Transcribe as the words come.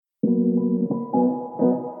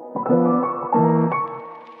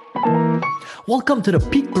Welcome to the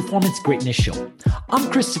Peak Performance Greatness Show.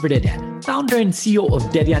 I'm Christopher Dedian, founder and CEO of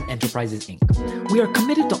Dedian Enterprises, Inc. We are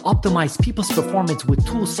committed to optimize people's performance with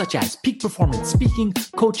tools such as peak performance speaking,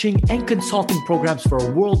 coaching, and consulting programs for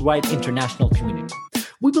a worldwide international community.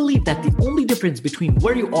 We believe that the only difference between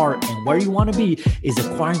where you are and where you want to be is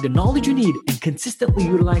acquiring the knowledge you need and consistently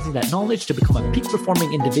utilizing that knowledge to become a peak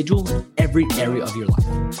performing individual in every area of your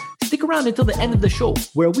life. Stick around until the end of the show,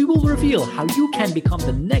 where we will reveal how you can become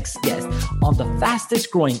the next guest on the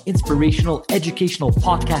fastest growing inspirational educational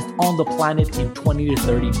podcast on the planet in 20 to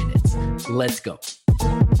 30 minutes. Let's go.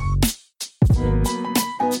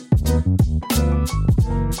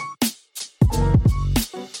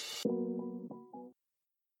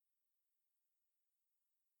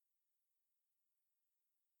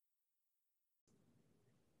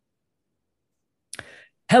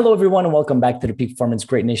 Hello, everyone, and welcome back to the Peak Performance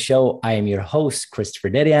Greatness Show. I am your host, Christopher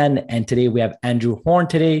Dedian, and today we have Andrew Horn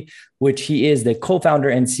which he is the co-founder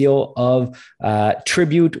and CEO of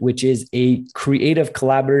Tribute, which is a creative,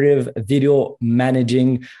 collaborative video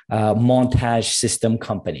managing montage system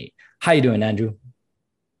company. How are you doing, Andrew?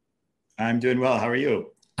 I'm doing well. How are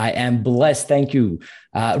you? I am blessed. Thank you.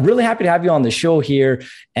 Really happy to have you on the show here.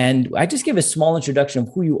 And I just gave a small introduction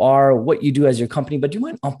of who you are, what you do as your company, but do you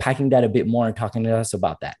mind unpacking that a bit more and talking to us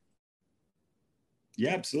about that?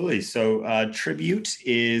 Yeah, absolutely. So Tribute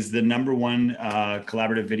is the number one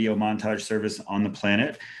collaborative video montage service on the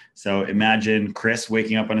planet. So imagine Chris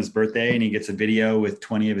waking up on his birthday and he gets a video with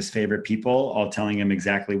 20 of his favorite people, all telling him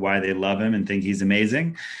exactly why they love him and think he's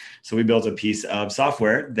amazing. So we built a piece of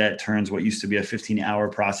software that turns what used to be a 15-hour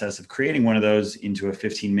process of creating one of those into a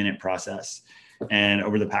 15-minute process. And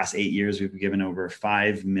over the past 8 years, we've given over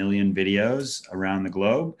 5 million videos around the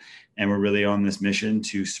globe. And we're really on this mission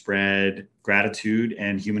to spread gratitude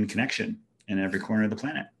and human connection in every corner of the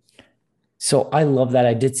planet. So I love that.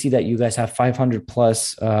 I did see that you guys have 500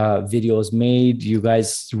 plus videos made. You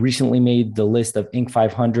guys recently made the list of Inc.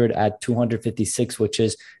 500 at 256, which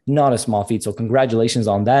is not a small feat. So congratulations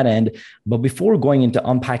on that end. But before going into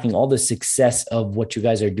unpacking all the success of what you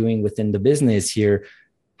guys are doing within the business here,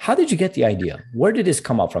 how did you get the idea? Where did this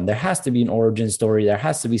come up from? There has to be an origin story. There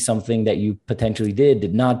has to be something that you potentially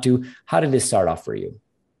did not do. How did this start off for you?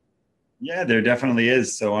 Yeah, there definitely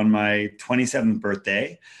is. So on my 27th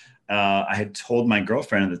birthday, I had told my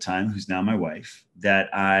girlfriend at the time, who's now my wife,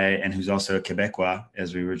 and who's also a Quebecois,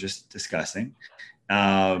 as we were just discussing,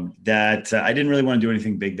 that I didn't really want to do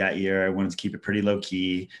anything big that year. I wanted to keep it pretty low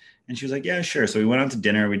key. And she was like, yeah, sure. So we went out to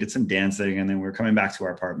dinner, we did some dancing, and then we were coming back to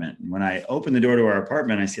our apartment. And when I opened the door to our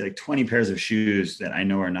apartment, I see like 20 pairs of shoes that I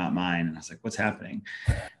know are not mine. And I was like, what's happening?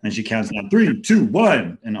 And she counts down 3, 2,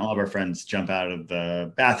 1. And all of our friends jump out of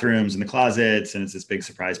the bathrooms and the closets. And it's this big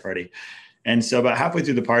surprise party. And so about halfway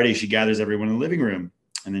through the party, she gathers everyone in the living room.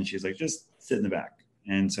 And then she's like, just sit in the back.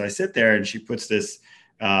 And so I sit there and she puts this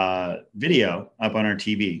video up on our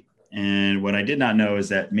TV. And what I did not know is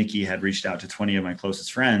that Mickey had reached out to 20 of my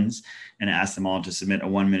closest friends and asked them all to submit a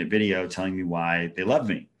 1-minute video telling me why they love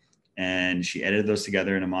me. And she edited those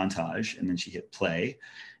together in a montage, and then she hit play.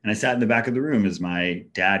 And I sat in the back of the room as my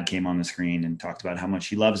dad came on the screen and talked about how much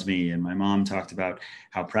he loves me. And my mom talked about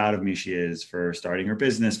how proud of me she is for starting her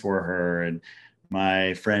business for her. And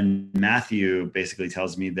my friend Matthew basically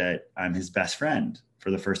tells me that I'm his best friend for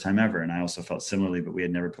the first time ever. And I also felt similarly, but we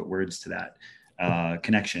had never put words to that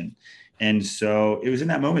connection. And so it was in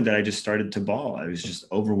that moment that I just started to bawl. I was just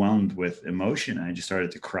overwhelmed with emotion. I just started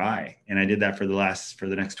to cry. And I did that for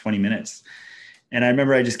the next 20 minutes. And I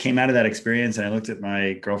remember I just came out of that experience and I looked at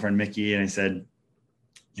my girlfriend, Mickey, and I said,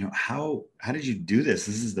 you know, how did you do this?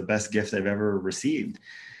 This is the best gift I've ever received.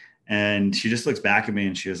 And she just looks back at me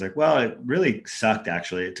and she was like, well, it really sucked,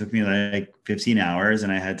 actually. It took me like 15 hours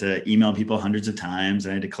and I had to email people hundreds of times.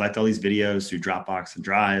 And I had to collect all these videos through Dropbox and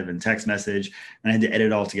Drive and text message. And I had to edit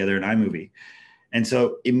it all together in iMovie. And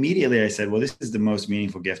so immediately I said, well, this is the most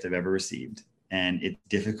meaningful gift I've ever received. And it's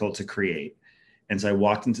difficult to create. And so I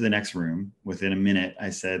walked into the next room. Within a minute, I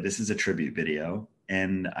said, this is a tribute video.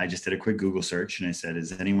 And I just did a quick Google search and I said,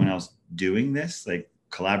 is anyone else doing this? Like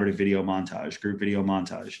collaborative video montage, group video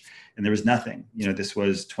montage. And there was nothing. You know, this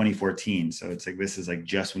was 2014. So it's like, this is like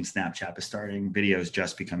just when Snapchat is starting, videos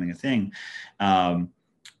just becoming a thing. And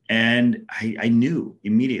I knew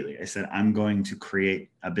immediately, I said, I'm going to create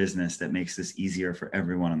a business that makes this easier for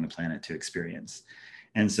everyone on the planet to experience.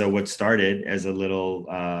 And so what started as a little,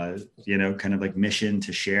 kind of like mission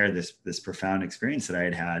to share this profound experience that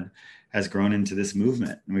I had has grown into this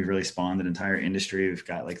movement. And we've really spawned an entire industry. We've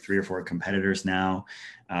got like 3 or 4 competitors now.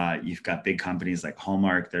 You've got big companies like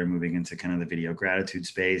Hallmark that are moving into kind of the video gratitude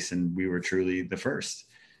space. And we were truly the first.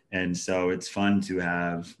 And so it's fun to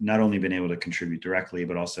have not only been able to contribute directly,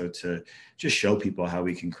 but also to just show people how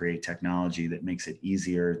we can create technology that makes it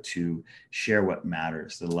easier to share what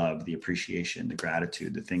matters, the love, the appreciation, the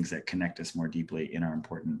gratitude, the things that connect us more deeply in our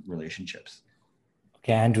important relationships.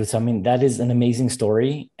 Okay, Andrew. So, I mean, that is an amazing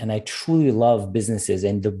story. And I truly love businesses.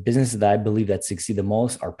 And the businesses that I believe that succeed the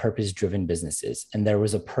most are purpose-driven businesses. And there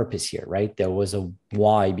was a purpose here, right? There was a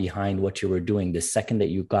why behind what you were doing. The second that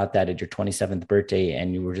you got that at your 27th birthday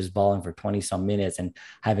and you were just bawling for 20 some minutes and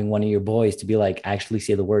having one of your boys to be like, actually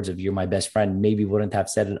say the words of "you're my best friend," maybe wouldn't have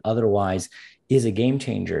said it otherwise, is a game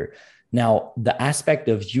changer. Now, the aspect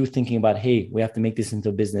of you thinking about, hey, we have to make this into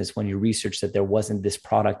a business, when you researched that there wasn't this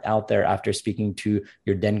product out there after speaking to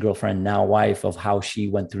your then girlfriend, now wife, of how she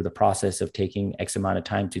went through the process of taking X amount of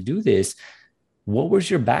time to do this. What was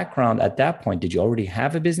your background at that point? Did you already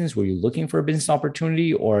have a business? Were you looking for a business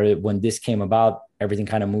opportunity? Or when this came about, everything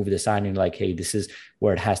kind of moved aside and you're like, hey, this is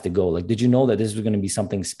where it has to go? Like, did you know that this was going to be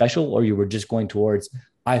something special, or you were just going towards,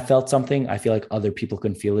 I felt something, I feel like other people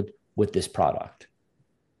can feel it with this product?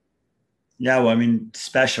 Yeah, well, I mean,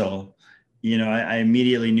 special. I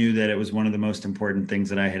immediately knew that it was one of the most important things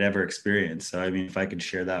that I had ever experienced. So, I mean, if I could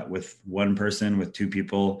share that with one person, with two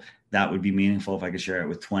people, that would be meaningful. If I could share it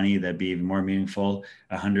with 20, that'd be even more meaningful.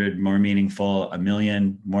 100 more meaningful.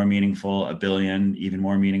 1,000,000 more meaningful. 1,000,000,000 even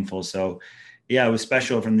more meaningful. So, yeah, it was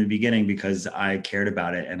special from the beginning because I cared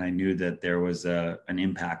about it and I knew that there was an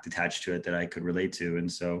impact attached to it that I could relate to.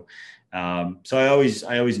 And so I always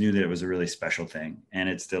knew that it was a really special thing, and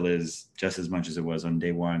it still is just as much as it was on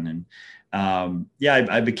day one. And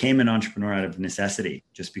I became an entrepreneur out of necessity,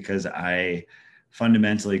 just because I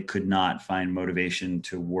fundamentally could not find motivation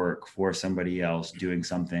to work for somebody else doing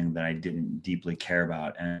something that I didn't deeply care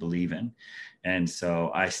about and believe in. And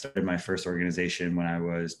so I started my first organization when I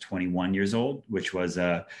was 21 years old, which was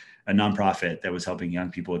a nonprofit that was helping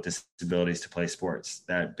young people with disabilities to play sports.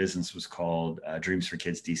 That business was called Dreams for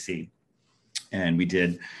Kids DC. And we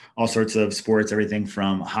did all sorts of sports, everything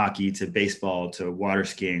from hockey to baseball to water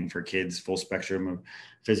skiing for kids, full spectrum of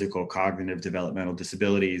physical, cognitive, developmental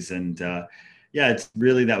disabilities. And it's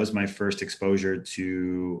really, that was my first exposure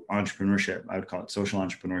to entrepreneurship. I would call it social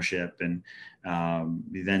entrepreneurship. And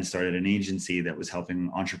we then started an agency that was helping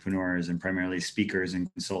entrepreneurs and primarily speakers and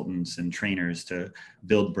consultants and trainers to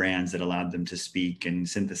build brands that allowed them to speak and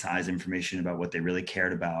synthesize information about what they really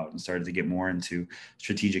cared about, and started to get more into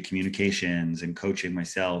strategic communications and coaching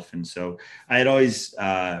myself. And so I had always,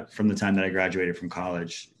 from the time that I graduated from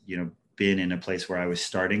college, been in a place where I was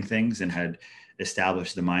starting things and had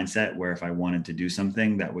established the mindset where if I wanted to do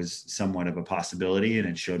something, that was somewhat of a possibility, and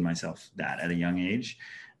it showed myself that at a young age.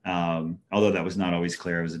 Although that was not always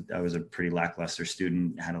clear. I was a pretty lackluster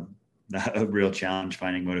student, had a real challenge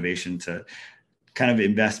finding motivation to kind of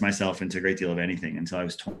invest myself into a great deal of anything until I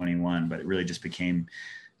was 21. But it really just became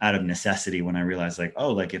out of necessity when I realized, like,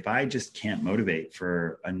 if I just can't motivate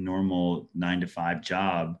for a normal 9-to-5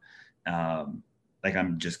 job,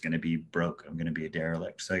 I'm just going to be broke. I'm going to be a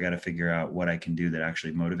derelict. So I got to figure out what I can do that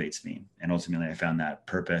actually motivates me. And ultimately I found that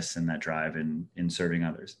purpose and that drive in serving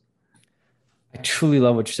others. I truly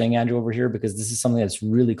love what you're saying, Andrew, over here, because this is something that's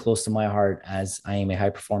really close to my heart, as I am a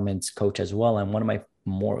high performance coach as well. And one of my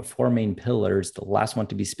four main pillars, the last one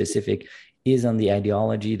to be specific, is on the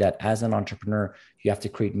ideology that as an entrepreneur, you have to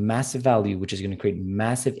create massive value, which is going to create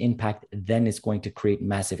massive impact. Then it's going to create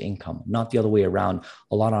massive income, not the other way around.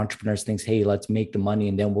 A lot of entrepreneurs think, hey, let's make the money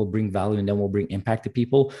and then we'll bring value and then we'll bring impact to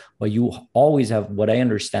people. But you always have, what I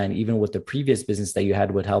understand, even with the previous business that you had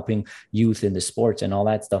with helping youth in the sports and all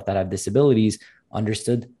that stuff that have disabilities,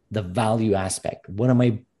 understood the value aspect. What am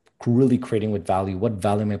I really creating with value? What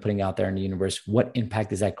value am I putting out there in the universe? What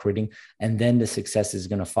impact is that creating? And then the success is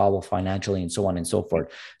going to follow financially and so on and so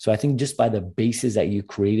forth. So I think just by the basis that you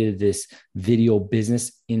created this video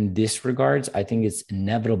business in this regards, I think it's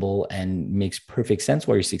inevitable and makes perfect sense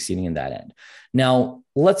why you're succeeding in that end. Now,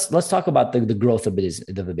 let's talk about the growth of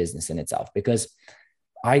the business in itself, because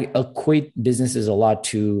I equate businesses a lot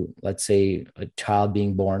to, let's say, a child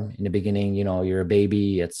being born. In the beginning, you're a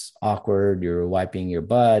baby, it's awkward, you're wiping your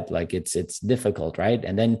butt, like it's difficult, right?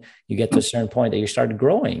 And then you get to a certain point that you start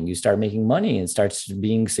growing, you start making money and starts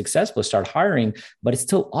being successful, start hiring, but it's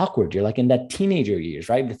still awkward. You're like in that teenager years,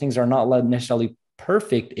 right? The things are not necessarily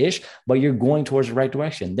perfect-ish, but you're going towards the right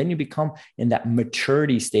direction. Then you become in that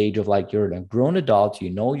maturity stage of like, you're a grown adult,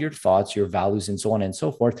 you know your thoughts, your values, and so on and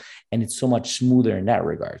so forth. And it's so much smoother in that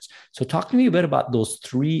regards. So talk to me a bit about those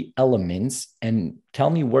three elements and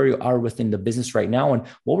tell me where you are within the business right now and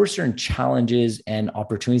what were certain challenges and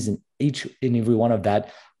opportunities in each and every one of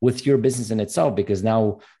that with your business in itself. Because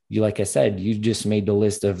now you, like I said, you just made the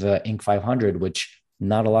list of Inc. 500, which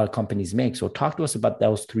not a lot of companies make. So talk to us about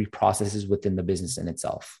those three processes within the business in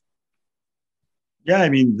itself. Yeah, I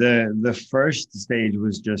mean, the first stage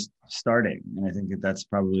was just starting. And I think that's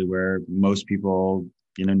probably where most people,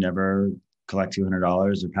 never collect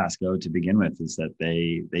 $200 or pass go to begin with, is that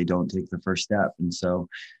they don't take the first step. And so,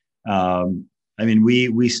 I mean,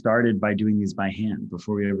 we started by doing these by hand.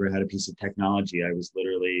 Before we ever had a piece of technology, I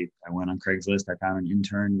went on Craigslist, I found an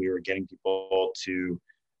intern. We were getting people to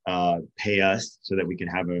pay us so that we could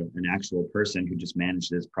have an actual person who just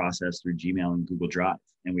managed this process through Gmail and Google Drive.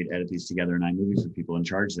 And we'd edit these together in iMovie for people and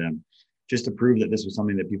charge them, just to prove that this was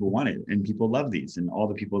something that people wanted. And people loved these. And all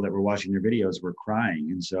the people that were watching their videos were crying.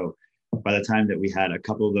 And so by the time that we had a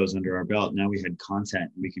couple of those under our belt, now we had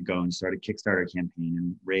content. We could go and start a Kickstarter campaign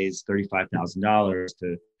and raise $35,000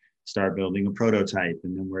 to start building a prototype.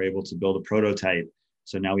 And then we're able to build a prototype.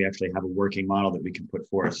 So now we actually have a working model that we can put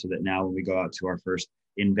forth, so that now when we go out to our first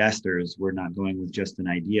investors, we're not going with just an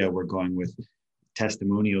idea. We're going with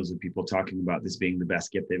testimonials of people talking about this being the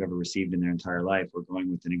best gift they've ever received in their entire life. We're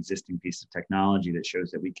going with an existing piece of technology that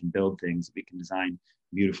shows that we can build things, that we can design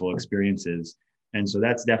beautiful experiences. And so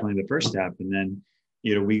that's definitely the first step. And then,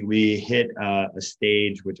 we hit a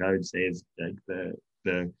stage, which I would say is like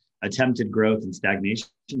the attempted growth and stagnation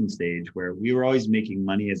stage, where we were always making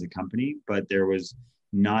money as a company, but there was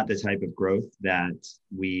not the type of growth that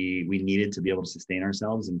we needed to be able to sustain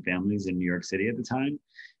ourselves and families in New York City at the time.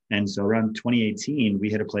 And so around 2018, we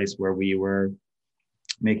hit a place where we were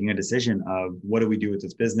making a decision of, what do we do with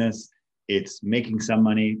this business? It's making some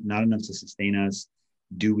money, not enough to sustain us.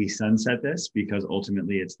 Do we sunset this? Because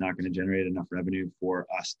ultimately it's not going to generate enough revenue for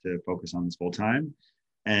us to focus on this full time.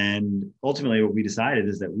 And ultimately what we decided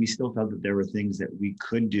is that we still felt that there were things that we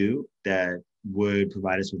could do that would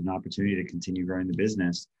provide us with an opportunity to continue growing the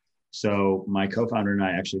business. So my co-founder and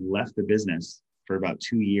I actually left the business for about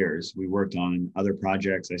 2 years. We worked on other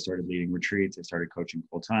projects. I started leading retreats. I started coaching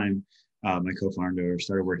full time. My co-founder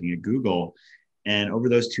started working at Google. And over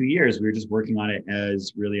those 2 years, we were just working on it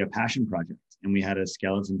as really a passion project. And we had a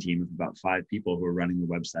skeleton team of about 5 people who were running the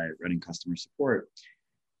website, running customer support.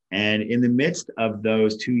 And in the midst of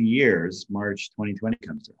those 2 years, March 2020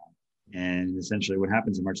 comes around. And essentially what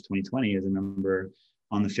happens in March 2020 is, I remember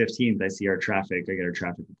on the 15th, I see our traffic. I get our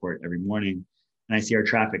traffic report every morning, and I see our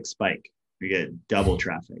traffic spike. We get double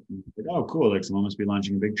traffic. Like, oh, cool. Like, someone must be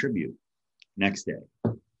launching a big tribute. Next day,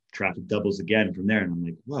 traffic doubles again from there. And I'm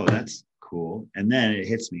like, whoa, that's cool. And then it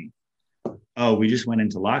hits me. Oh, we just went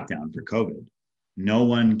into lockdown for COVID. No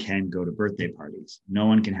one can go to birthday parties. No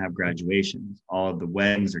one can have graduations. All of the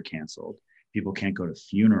weddings are canceled. People can't go to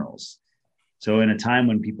funerals. So in a time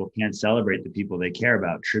when people can't celebrate the people they care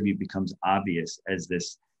about, tribute becomes obvious as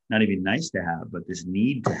this, not even nice to have, but this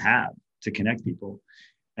need to have to connect people.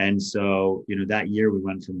 And so, that year we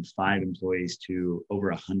went from 5 employees to over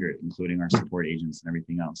 100, including our support agents and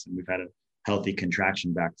everything else. And we've had a healthy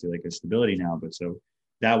contraction back to like a stability now. But so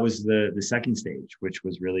that was the second stage, which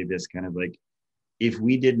was really this kind of like, if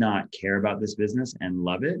we did not care about this business and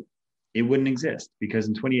love it, it wouldn't exist. Because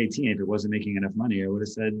in 2018, if it wasn't making enough money, I would have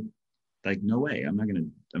said, like, no way, I'm not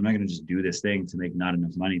gonna just do this thing to make not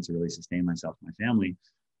enough money to really sustain myself and my family.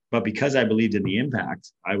 But because I believed in the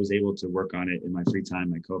impact, I was able to work on it in my free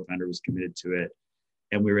time. My co-founder was committed to it,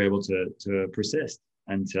 and we were able to persist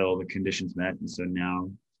until the conditions met. And so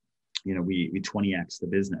now, we 20x the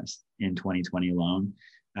business in 2020 alone.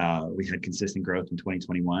 We had consistent growth in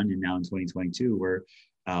 2021, and now in 2022, we're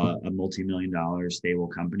a multi-million-dollar stable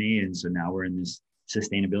company. And so now we're in this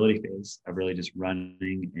sustainability phase of really just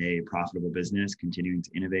running a profitable business, continuing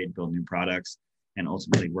to innovate, build new products, and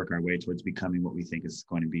ultimately work our way towards becoming what we think is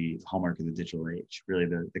going to be the hallmark of the digital age, really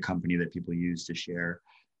the company that people use to share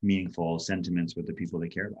meaningful sentiments with the people they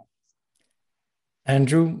care about.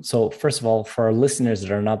 Andrew, so first of all, for our listeners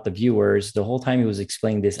that are not the viewers, the whole time he was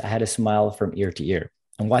explaining this, I had a smile from ear to ear.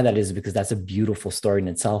 And why that is because that's a beautiful story in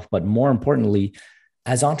itself. But more importantly,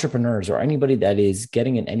 as entrepreneurs or anybody that is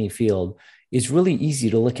getting in any field, it's really easy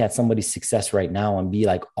to look at somebody's success right now and be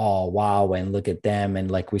like, oh, wow, and look at them.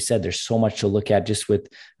 And like we said, there's so much to look at just with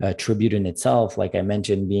Tribute in itself. Like I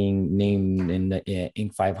mentioned, being named in the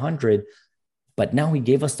Inc. 500. But now he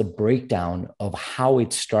gave us the breakdown of how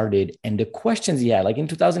it started and the questions he had. Like in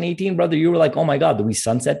 2018, brother, you were like, oh my God, did we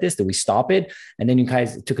sunset this? Did we stop it? And then you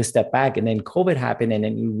guys took a step back, and then COVID happened. And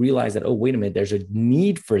then you realized that, oh, wait a minute, there's a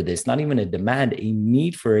need for this, not even a demand, a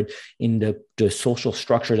need for it in the social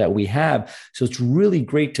structure that we have. So it's really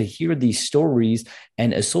great to hear these stories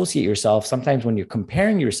and associate yourself. Sometimes when you're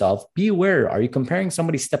comparing yourself, be aware, are you comparing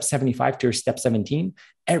somebody's step 75 to your step 17?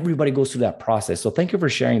 Everybody goes through that process. So thank you for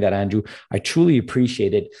sharing that, Andrew. I truly truly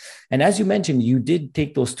appreciate it. And as you mentioned, you did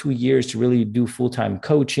take those 2 years to really do full-time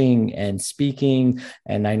coaching and speaking.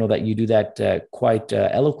 And I know that you do that quite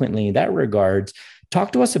eloquently in that regard.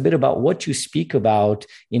 Talk to us a bit about what you speak about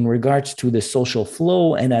in regards to the social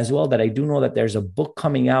flow, and as well that I do know that there's a book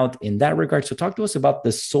coming out in that regard. So talk to us about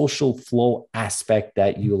the social flow aspect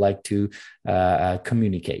that you like to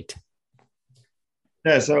communicate.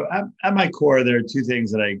 Yeah, so at my core, there are two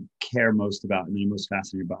things that I care most about and that I'm most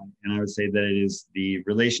fascinated by. And I would say that it is the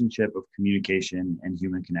relationship of communication and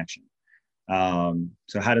human connection.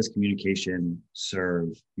 So how does communication serve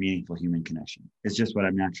meaningful human connection? It's just what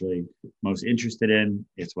I'm naturally most interested in.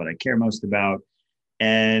 It's what I care most about.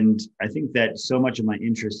 And I think that so much of my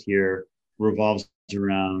interest here revolves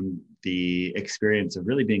around the experience of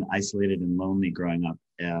really being isolated and lonely growing up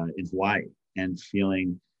in Hawaii and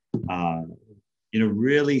feeling,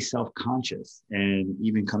 really self-conscious, and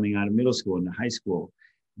even coming out of middle school into high school,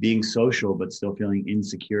 being social, but still feeling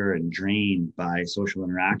insecure and drained by social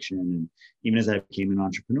interaction. And even as I became an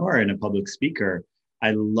entrepreneur and a public speaker,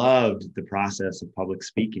 I loved the process of public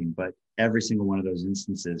speaking, but every single one of those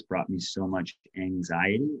instances brought me so much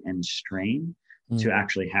anxiety and strain to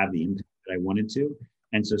actually have the impact that I wanted to.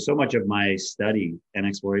 And so much of my study and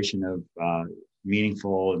exploration of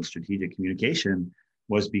meaningful and strategic communication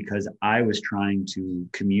was because I was trying to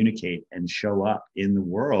communicate and show up in the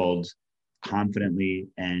world confidently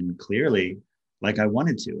and clearly like I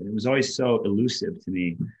wanted to. And it was always so elusive to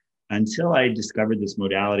me until I discovered this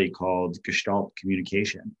modality called Gestalt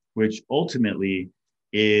communication, which ultimately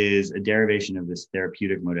is a derivation of this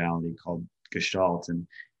therapeutic modality called Gestalt. And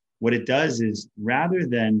what it does is, rather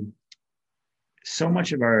than so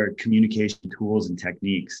much of our communication tools and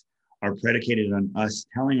techniques are predicated on us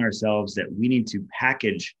telling ourselves that we need to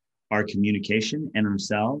package our communication and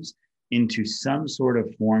ourselves into some sort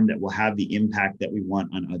of form that will have the impact that we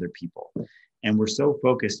want on other people. And we're so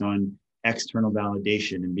focused on external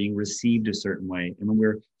validation and being received a certain way. And when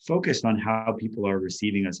we're focused on how people are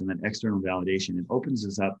receiving us and that external validation, it opens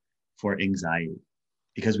us up for anxiety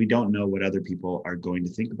because we don't know what other people are going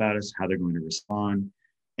to think about us, how they're going to respond.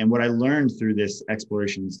 And what I learned through this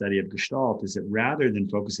exploration and study of Gestalt is that rather than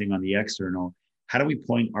focusing on the external, how do we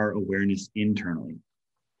point our awareness internally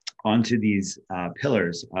onto these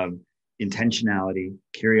pillars of intentionality,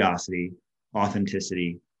 curiosity,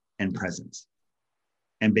 authenticity, and presence?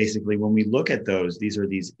 And basically, when we look at those, these are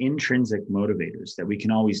these intrinsic motivators that we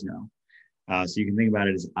can always know. So you can think about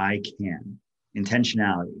it as I can.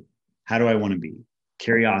 Intentionality, how do I want to be?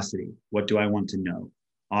 Curiosity, what do I want to know?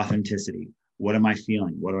 Authenticity, what am I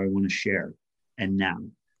feeling? What do I want to share? And now,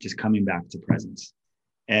 just coming back to presence.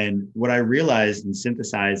 And what I realized in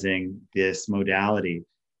synthesizing this modality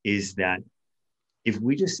is that if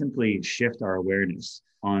we just simply shift our awareness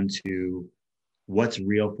onto what's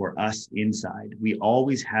real for us inside, we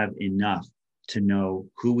always have enough to know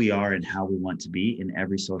who we are and how we want to be in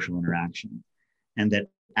every social interaction. And that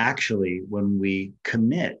actually, when we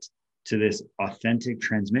commit to this authentic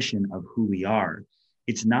transmission of who we are,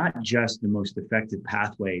 it's not just the most effective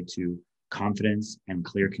pathway to confidence and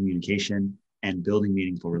clear communication and building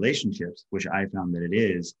meaningful relationships, which I found that it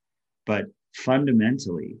is, but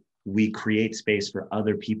fundamentally, we create space for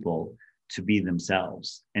other people to be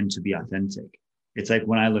themselves and to be authentic. It's like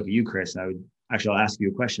when I look at you, Chris, I'll ask you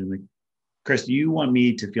a question. Like, Chris, do you want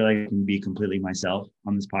me to feel like I can be completely myself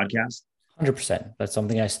on this podcast? 100%. That's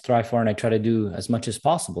something I strive for, and I try to do as much as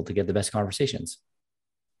possible to get the best conversations.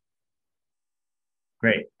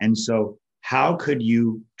 Great. And so how could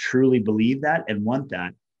you truly believe that and want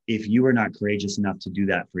that if you are not courageous enough to do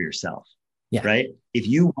that for yourself? Yeah. Right? If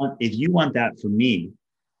you want that for me,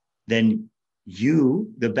 then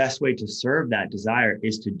the best way to serve that desire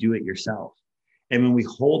is to do it yourself. And when we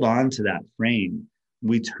hold on to that frame,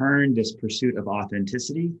 we turn this pursuit of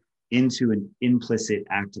authenticity into an implicit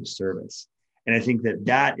act of service. And I think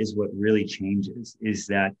that is what really changes, is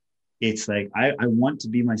that it's like, I want to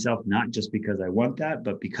be myself, not just because I want that,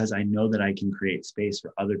 but because I know that I can create space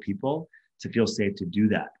for other people to feel safe to do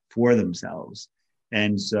that for themselves.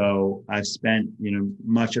 And so I've spent,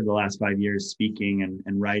 much of the last 5 years speaking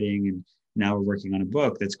and writing, and now we're working on a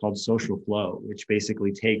book that's called Social Flow, which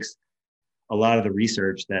basically takes a lot of the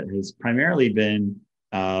research that has primarily been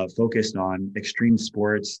focused on extreme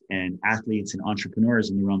sports and athletes and entrepreneurs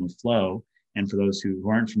in the realm of flow. And for those who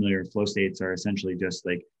aren't familiar, flow states are essentially just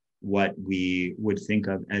like what we would think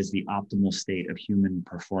of as the optimal state of human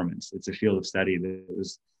performance. It's a field of study that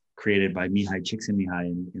was created by Mihai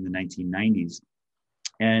Csikszentmihalyi in the 1990s.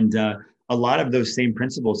 And a lot of those same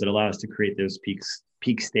principles that allow us to create those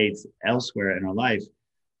peak states elsewhere in our life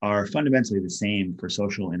are fundamentally the same for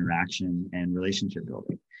social interaction and relationship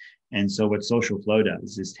building. And so what Social Flow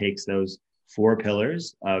does is takes those four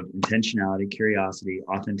pillars of intentionality, curiosity,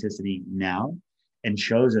 authenticity, now, and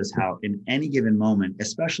shows us how in any given moment,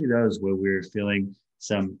 especially those where we're feeling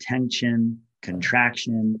some tension,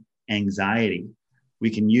 contraction, anxiety, we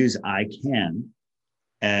can use I can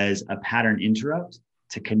as a pattern interrupt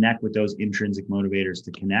to connect with those intrinsic motivators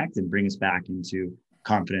to connect and bring us back into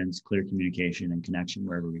confidence, clear communication, and connection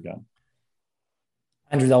wherever we go.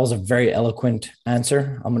 Andrew, that was a very eloquent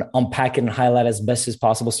answer. I'm going to unpack it and highlight as best as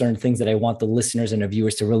possible certain things that I want the listeners and the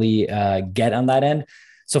viewers to really get on that end.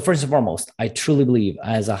 So first and foremost, I truly believe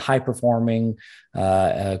as a high performing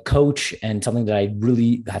coach and something that I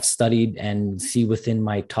really have studied and see within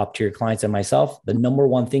my top tier clients and myself, the number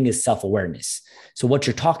one thing is self-awareness. So what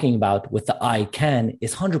you're talking about with the I can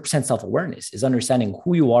is 100% self-awareness, is understanding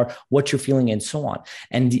who you are, what you're feeling, and so on.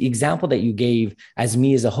 And the example that you gave as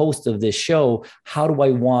me as a host of this show, how do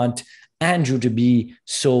I want Andrew to be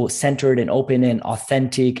so centered and open and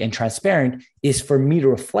authentic and transparent, is for me to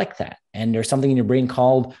reflect that. And there's something in your brain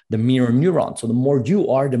called the mirror neuron. So the more you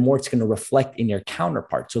are, the more it's going to reflect in your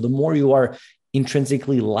counterpart. So the more you are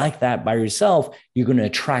intrinsically like that by yourself, you're going to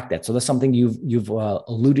attract that. So that's something you've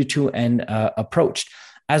alluded to and approached.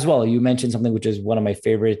 As well, you mentioned something which is one of my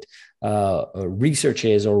favorite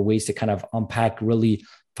researches or ways to kind of unpack really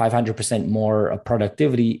 500% more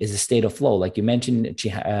productivity is a state of flow. Like you mentioned,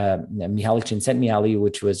 Mihaly Csikszentmihalyi,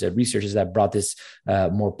 which was a researcher that brought this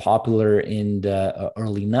more popular in the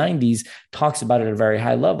early 90s, talks about it at a very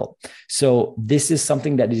high level. So this is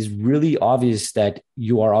something that is really obvious, that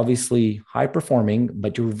you are obviously high performing,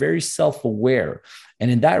 but you're very self-aware. And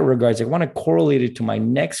in that regards, I want to correlate it to my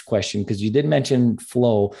next question, because you did mention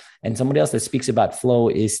flow, and somebody else that speaks about flow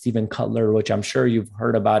is Stephen Kotler, which I'm sure you've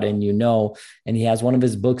heard about and you know, and he has one of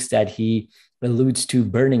his books that he alludes to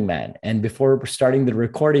Burning Man. And before starting the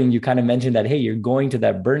recording, you kind of mentioned that, hey, you're going to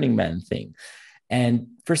that Burning Man thing. And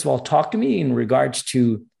first of all, talk to me in regards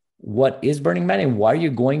to what is Burning Man and why are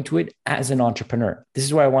you going to it as an entrepreneur? This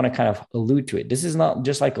is where I want to kind of allude to it. This is not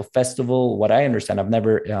just like a festival. What I understand, I've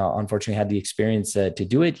never, unfortunately, had the experience to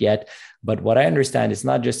do it yet. But what I understand, it's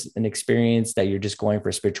not just an experience that you're just going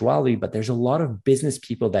for spirituality, but there's a lot of business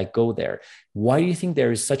people that go there. Why do you think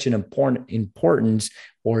there is such an importance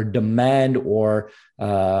or demand or,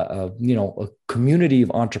 a community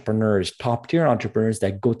of entrepreneurs, top tier entrepreneurs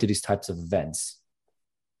that go to these types of events?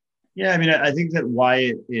 Yeah, I mean, I think that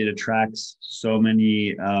why it attracts so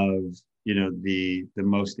many of, the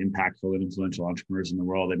most impactful and influential entrepreneurs in the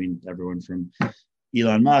world. I mean, everyone from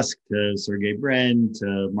Elon Musk to Sergey Brin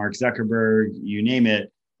to Mark Zuckerberg, you name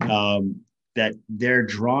it, that they're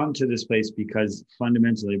drawn to this place because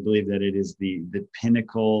fundamentally I believe that it is the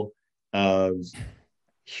pinnacle of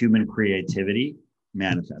human creativity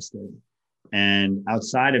manifested. And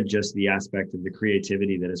outside of just the aspect of the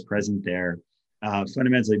creativity that is present there,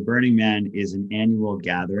 fundamentally, Burning Man is an annual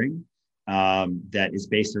gathering that is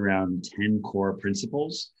based around 10 core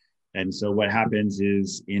principles. And so what happens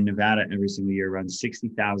is in Nevada, every single year, around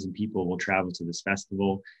 60,000 people will travel to this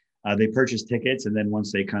festival. They purchase tickets, and then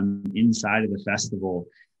once they come inside of the festival,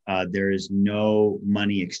 there is no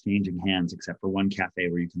money exchanging hands except for one cafe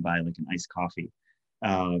where you can buy like an iced coffee.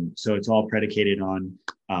 So it's all predicated on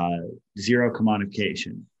zero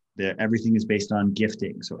commodification. Everything is based on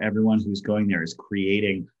gifting. So everyone who's going there is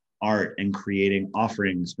creating art and creating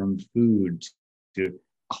offerings, from food to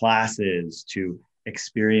classes to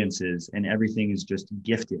experiences, and everything is just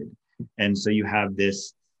gifted. And so you have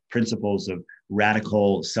this principles of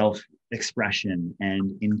radical self-expression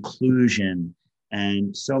and inclusion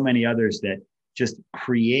and so many others that just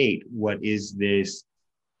create what is this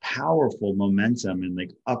powerful momentum and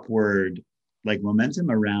like upward, like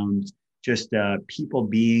momentum around just people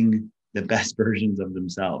being the best versions of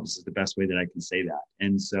themselves is the best way that I can say that.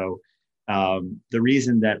 And so the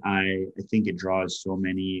reason that I think it draws so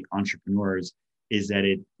many entrepreneurs is that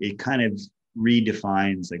it kind of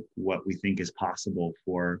redefines like what we think is possible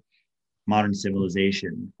for modern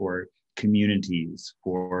civilization, for communities,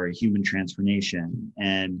 for human transformation.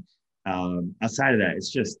 And outside of that,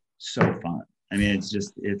 it's just so fun. I mean,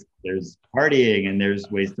 there's partying and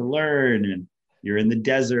there's ways to learn, and you're in the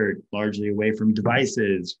desert, largely away from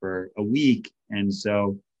devices for a week. And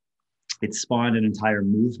so it spawned an entire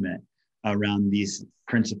movement around these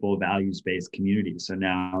principle values-based communities. So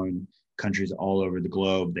now in countries all over the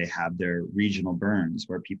globe, they have their regional burns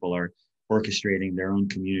where people are orchestrating their own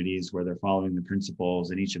communities, where they're following the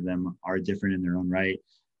principles, and each of them are different in their own right.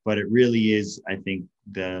 But it really is, I think,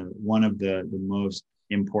 one of the most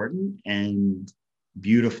important and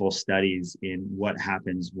beautiful studies in what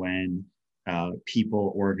happens when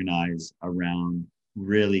people organize around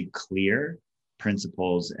really clear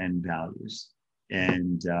principles and values.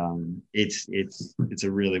 And it's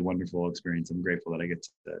a really wonderful experience. I'm grateful that I get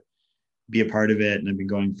to be a part of it. And I've been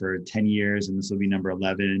going for 10 years, and this will be number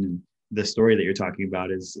 11. And the story that you're talking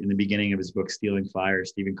about is in the beginning of his book, Stealing Fire.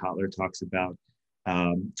 Steven Kotler talks about,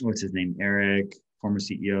 what's his name? Eric, former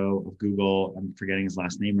CEO of Google. I'm forgetting his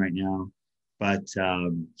last name right now. But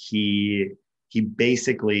he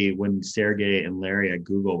basically, when Sergey and Larry at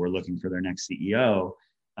Google were looking for their next CEO,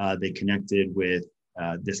 they connected with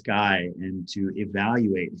this guy, and to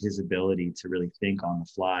evaluate his ability to really think on the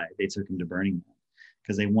fly, they took him to Burning Man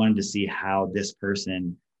because they wanted to see how this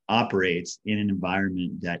person operates in an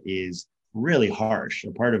environment that is really harsh.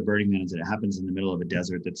 A part of Burning Man is that it happens in the middle of a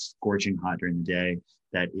desert that's scorching hot during the day,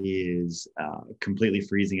 that is completely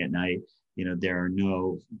freezing at night. You know, there are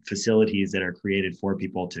no facilities that are created for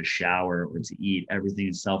people to shower or to eat. Everything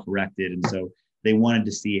is self-erected. And so they wanted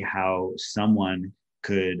to see how someone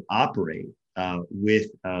could operate with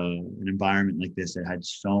an environment like this that had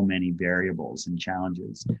so many variables and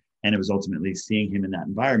challenges. And it was ultimately seeing him in that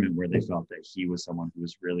environment where they felt that he was someone who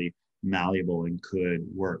was really malleable and could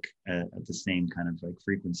work at the same kind of like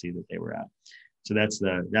frequency that they were at. So that's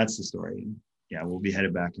the story. Yeah, we'll be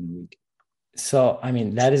headed back in a week. So, I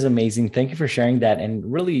mean, that is amazing. Thank you for sharing that,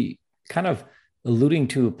 and really kind of alluding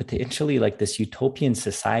to potentially like this utopian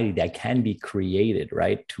society that can be created,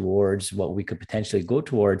 right, towards what we could potentially go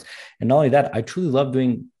towards. And not only that, I truly love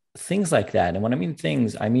doing things like that. And when I mean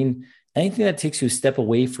things, I mean anything that takes you a step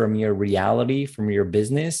away from your reality, from your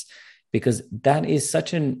business, because that is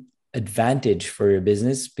such an advantage for your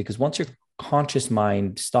business. Because once your conscious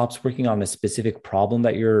mind stops working on a specific problem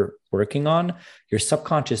that you're working on, your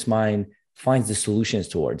subconscious mind finds the solutions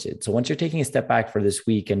towards it. So once you're taking a step back for this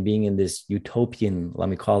week and being in this utopian, let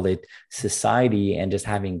me call it, society and just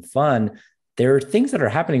having fun, there are things that are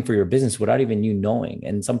happening for your business without even you knowing.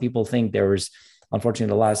 And some people think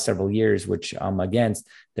unfortunately, the last several years, which I'm against,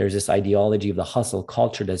 there's this ideology of the hustle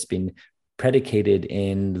culture that's been predicated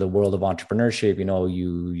in the world of entrepreneurship. You know,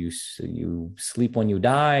 you sleep when you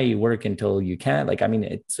die, you work until you can't. Like, I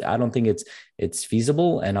mean, I don't think it's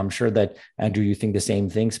feasible. And I'm sure that, Andrew, you think the same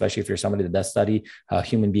thing, especially if you're somebody that does study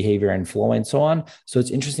human behavior and flow and so on. So it's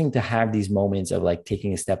interesting to have these moments of like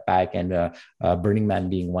taking a step back, and Burning Man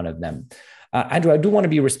being one of them. Andrew, I do want to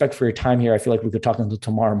be respectful for your time here. I feel like we could talk until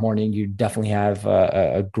tomorrow morning. You definitely have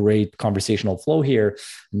a great conversational flow here.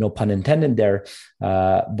 No pun intended there.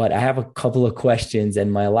 But I have a couple of questions,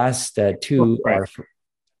 and my last two are,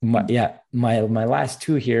 my last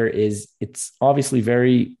two here is, it's obviously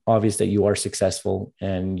very obvious that you are successful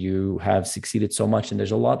and you have succeeded so much, and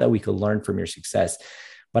there's a lot that we could learn from your success.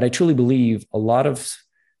 But I truly believe a lot of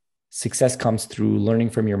success comes through learning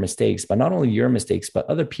from your mistakes, but not only your mistakes, but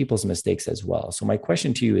other people's mistakes as well. So my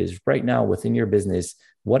question to you is, right now within your business,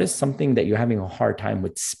 what is something that you're having a hard time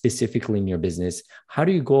with specifically in your business? How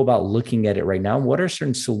do you go about looking at it right now? What are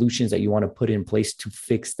certain solutions that you want to put in place to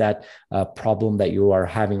fix that problem that you are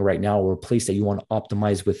having right now, or a place that you want to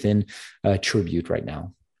optimize within Tribute right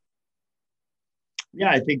now?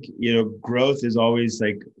 Yeah, I think, growth is always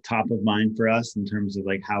like top of mind for us in terms of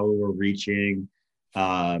like how we're reaching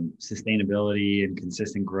sustainability and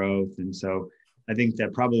consistent growth. And so I think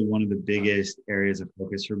that probably one of the biggest areas of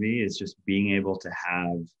focus for me is just being able to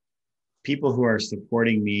have people who are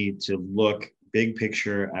supporting me to look big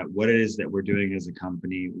picture at what it is that we're doing as a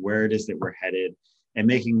company, where it is that we're headed, and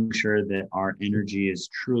making sure that our energy is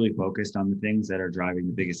truly focused on the things that are driving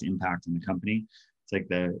the biggest impact in the company. It's like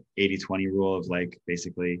the 80-20 rule of like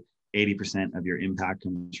basically 80% of your impact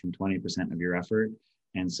comes from 20% of your effort.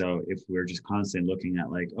 And so if we're just constantly looking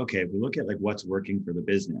at like, okay, if we look at like what's working for the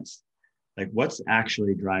business, like what's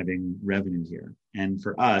actually driving revenue here? And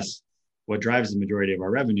for us, what drives the majority of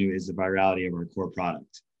our revenue is the virality of our core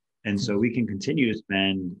product. And so we can continue to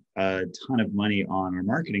spend a ton of money on our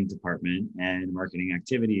marketing department and marketing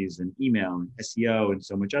activities and email and SEO and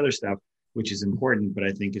so much other stuff, which is important. But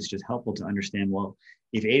I think it's just helpful to understand, well,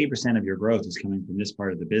 if 80% of your growth is coming from this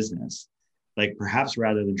part of the business, like perhaps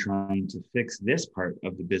rather than trying to fix this part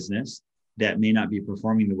of the business that may not be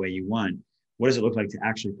performing the way you want, what does it look like to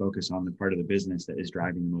actually focus on the part of the business that is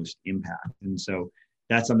driving the most impact? And so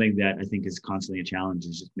that's something that I think is constantly a challenge,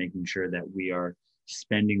 is just making sure that we are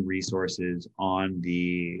spending resources on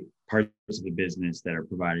the parts of the business that are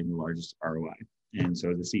providing the largest ROI. And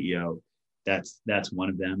so as a CEO, that's one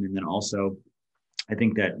of them. And then also, I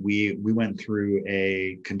think that we went through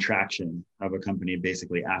a contraction of a company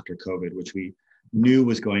basically after COVID, which we knew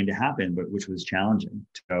was going to happen, but which was challenging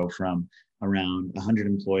to go from around 100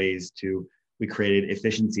 employees to, we created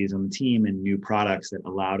efficiencies on the team and new products that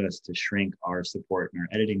allowed us to shrink our support and our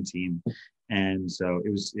editing team. And so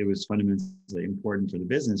it was fundamentally important for the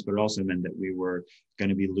business, but it also meant that we were going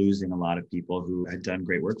to be losing a lot of people who had done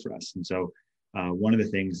great work for us. And so one of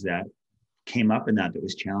the things that came up in that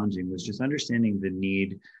was challenging was just understanding the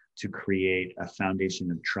need to create a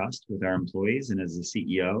foundation of trust with our employees. And as the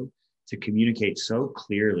CEO, to communicate so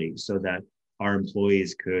clearly so that our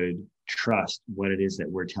employees could trust what it is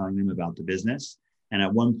that we're telling them about the business. And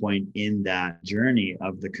at one point in that journey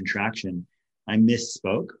of the contraction, I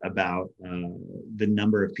misspoke about the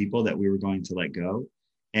number of people that we were going to let go.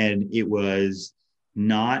 And it was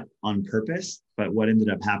not on purpose, but what ended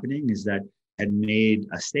up happening is that I had made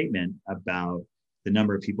a statement about the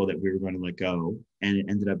number of people that we were going to let go, and it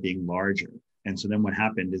ended up being larger. And so then what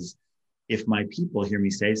happened is, if my people hear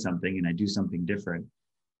me say something and I do something different,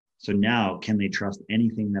 so now can they trust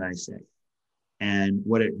anything that I say? And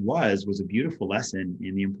what it was a beautiful lesson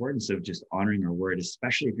in the importance of just honoring our word,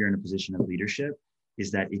 especially if you're in a position of leadership,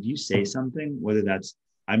 is that if you say something, whether that's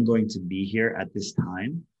I'm going to be here at this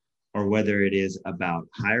time, or whether it is about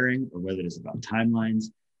hiring, or whether it is about timelines,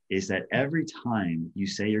 is that every time you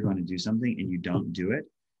say you're going to do something and you don't do it,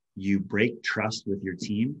 you break trust with your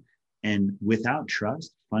team. And without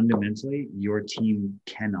trust, fundamentally, your team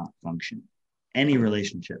cannot function. Any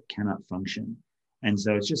relationship cannot function. And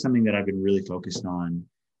so it's just something that I've been really focused on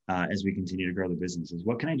as we continue to grow the business is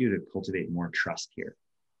what can I do to cultivate more trust here?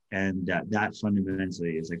 And that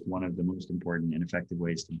fundamentally is like one of the most important and effective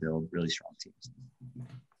ways to build really strong teams.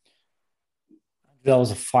 That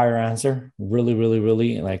was a fire answer. Really, really,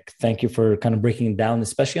 really. Like, thank you for kind of breaking it down,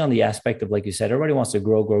 especially on the aspect of, like you said, everybody wants to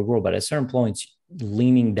grow, but at certain points,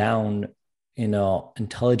 leaning down in an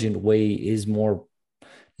intelligent way is more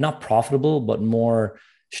not profitable, but more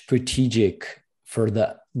strategic for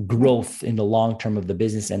the growth in the long term of the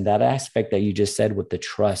business. And that aspect that you just said with the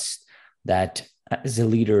trust, that as a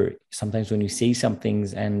leader, sometimes when you say some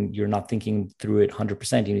things and you're not thinking through it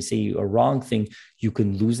 100%, and you say a wrong thing, you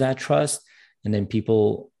can lose that trust. And then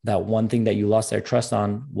people, that one thing that you lost their trust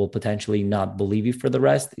on will potentially not believe you for the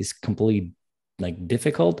rest is completely like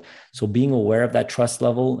difficult. So being aware of that trust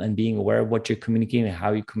level and being aware of what you're communicating and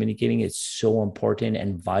how you're communicating is so important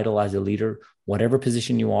and vital as a leader, whatever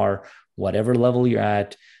position you are, whatever level you're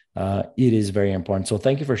at, it is very important. So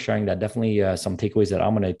thank you for sharing that. Definitely some takeaways that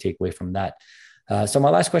I'm going to take away from that. So my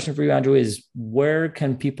last question for you, Andrew, is where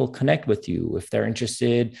can people connect with you if they're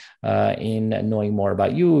interested in knowing more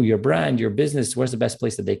about you, your brand, your business? Where's the best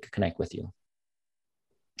place that they could connect with you?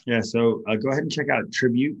 Yeah, so go ahead and check out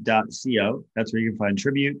tribute.co. That's where you can find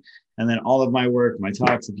Tribute. And then all of my work, my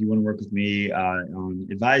talks, if you want to work with me on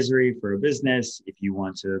advisory for a business, if you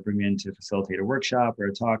want to bring me in to facilitate a workshop or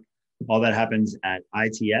a talk, all that happens at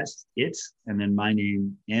and then my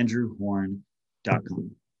name,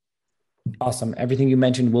 andrewhorn.com. Awesome. Everything you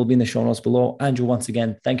mentioned will be in the show notes below. Andrew, once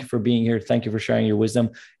again, thank you for being here. Thank you for sharing your wisdom.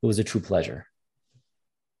 It was a true pleasure.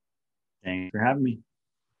 Thanks for having me.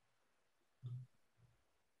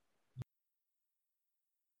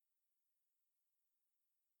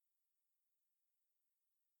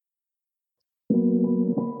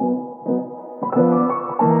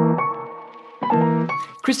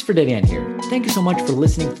 Christopher Dedian here. Thank you so much for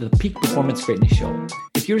listening to the Peak Performance Greatness Show.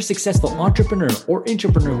 If you're a successful entrepreneur or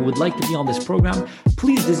intrapreneur who would like to be on this program,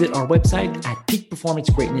 please visit our website at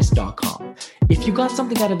peakperformancegreatness.com. If you got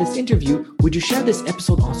something out of this interview, would you share this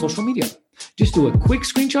episode on social media? Just do a quick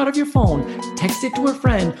screenshot of your phone, text it to a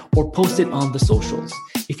friend, or post it on the socials.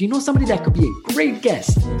 If you know somebody that could be a great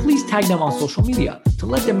guest, please tag them on social media to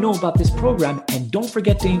let them know about this program, and don't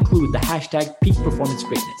forget to include the hashtag Peak Performance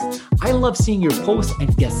Greatness. I love seeing your posts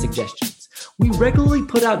and guest suggestions. We regularly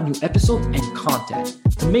put out new episodes and content.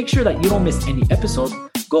 To make sure that you don't miss any episode,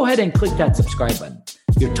 go ahead and click that subscribe button.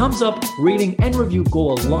 Your thumbs up, rating, and review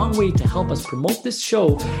go a long way to help us promote this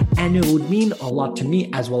show, and it would mean a lot to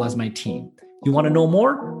me as well as my team. You want to know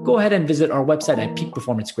more? Go ahead and visit our website at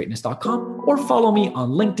peakperformancegreatness.com or follow me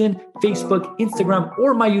on LinkedIn, Facebook, Instagram,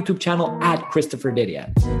 or my YouTube channel at Christopher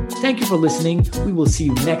Dedian. Thank you for listening. We will see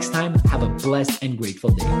you next time. Have a blessed and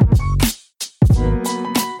grateful day.